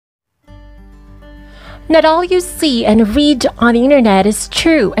Not all you see and read on the internet is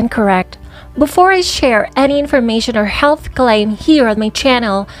true and correct. Before I share any information or health claim here on my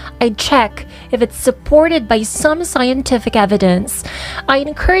channel, I check if it's supported by some scientific evidence. I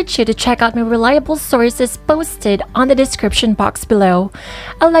encourage you to check out my reliable sources posted on the description box below.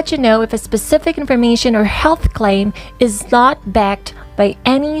 I'll let you know if a specific information or health claim is not backed by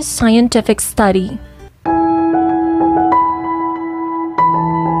any scientific study.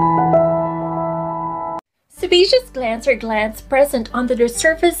 Sebaceous glands are glands present under the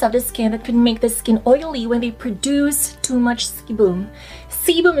surface of the skin that can make the skin oily when they produce too much sebum.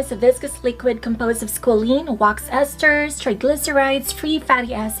 Sebum is a viscous liquid composed of squalene, wax esters, triglycerides, free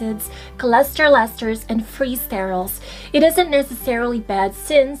fatty acids, cholesterol esters, and free sterols. It isn't necessarily bad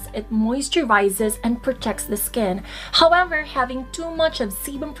since it moisturizes and protects the skin. However, having too much of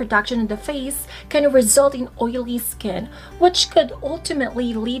sebum production in the face can result in oily skin, which could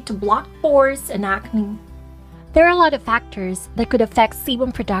ultimately lead to blocked pores and acne. There are a lot of factors that could affect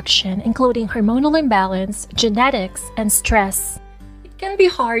sebum production, including hormonal imbalance, genetics, and stress. It can be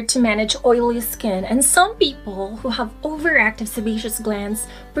hard to manage oily skin, and some people who have overactive sebaceous glands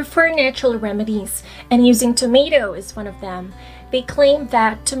prefer natural remedies, and using tomato is one of them. They claim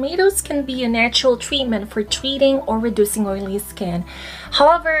that tomatoes can be a natural treatment for treating or reducing oily skin.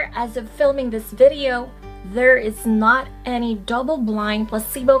 However, as of filming this video, there is not any double-blind,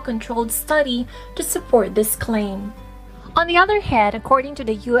 placebo-controlled study to support this claim. On the other hand, according to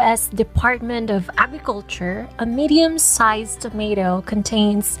the U.S. Department of Agriculture, a medium-sized tomato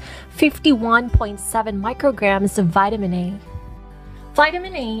contains 51.7 micrograms of vitamin A.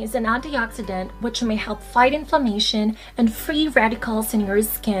 Vitamin A is an antioxidant which may help fight inflammation and free radicals in your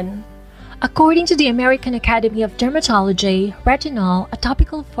skin. According to the American Academy of Dermatology, retinol, a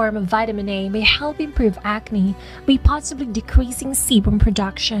topical form of vitamin A, may help improve acne by possibly decreasing sebum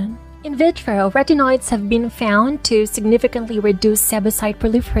production. In vitro, retinoids have been found to significantly reduce sebocyte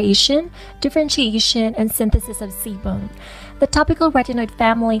proliferation, differentiation, and synthesis of sebum. The topical retinoid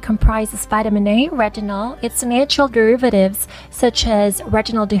family comprises vitamin A, retinol, its natural derivatives such as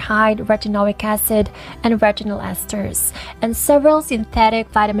retinaldehyde, retinoic acid, and retinol esters, and several synthetic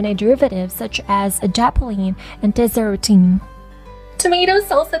vitamin A derivatives such as adapalene and tazarotene. Tomatoes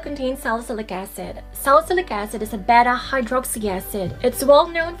also contain salicylic acid. Salicylic acid is a beta-hydroxy acid. It's well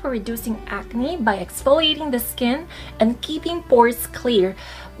known for reducing acne by exfoliating the skin and keeping pores clear.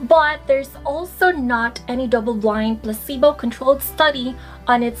 But there's also not any double-blind, placebo-controlled study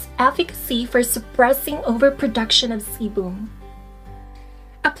on its efficacy for suppressing overproduction of sebum.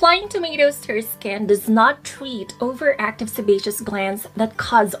 Applying tomatoes to your skin does not treat overactive sebaceous glands that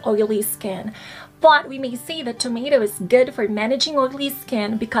cause oily skin. But we may say that tomato is good for managing oily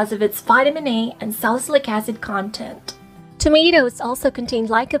skin because of its vitamin A and salicylic acid content. Tomatoes also contain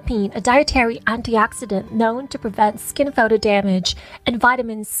lycopene, a dietary antioxidant known to prevent skin photo damage, and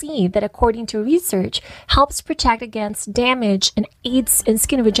vitamin C that, according to research, helps protect against damage and aids in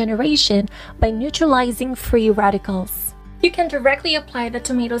skin regeneration by neutralizing free radicals. You can directly apply the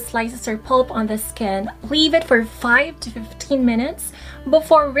tomato slices or pulp on the skin, leave it for 5 to 15 minutes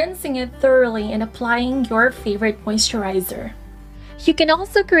before rinsing it thoroughly and applying your favorite moisturizer. You can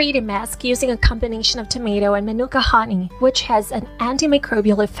also create a mask using a combination of tomato and manuka honey, which has an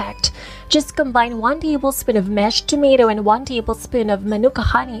antimicrobial effect. Just combine 1 tablespoon of mashed tomato and 1 tablespoon of manuka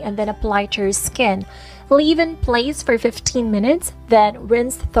honey and then apply to your skin. Leave in place for 15 minutes, then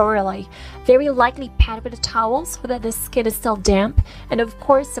rinse thoroughly. Very lightly pat with a towel so that the skin is still damp, and of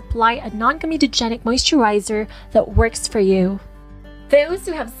course apply a non-comedogenic moisturizer that works for you. Those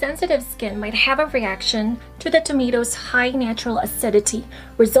who have sensitive skin might have a reaction to the tomato's high natural acidity,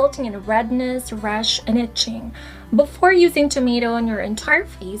 resulting in redness, rash, and itching. Before using tomato on your entire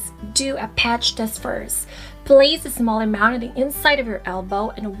face, do a patch test first. Place a small amount on the inside of your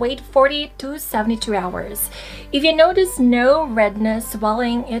elbow and wait 40 to 72 hours. If you notice no redness,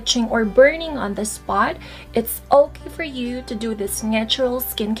 swelling, itching, or burning on the spot, it's okay for you to do this natural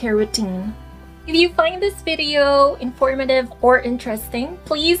skincare routine. If you find this video informative or interesting,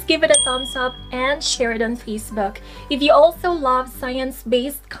 please give it a thumbs up and share it on Facebook. If you also love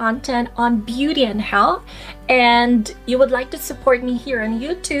science-based content on beauty and health, and you would like to support me here on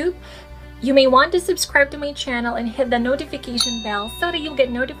YouTube, you may want to subscribe to my channel and hit the notification bell so that you'll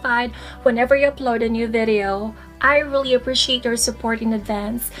get notified whenever I upload a new video. I really appreciate your support in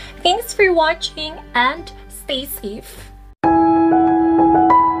advance. Thanks for watching and stay safe.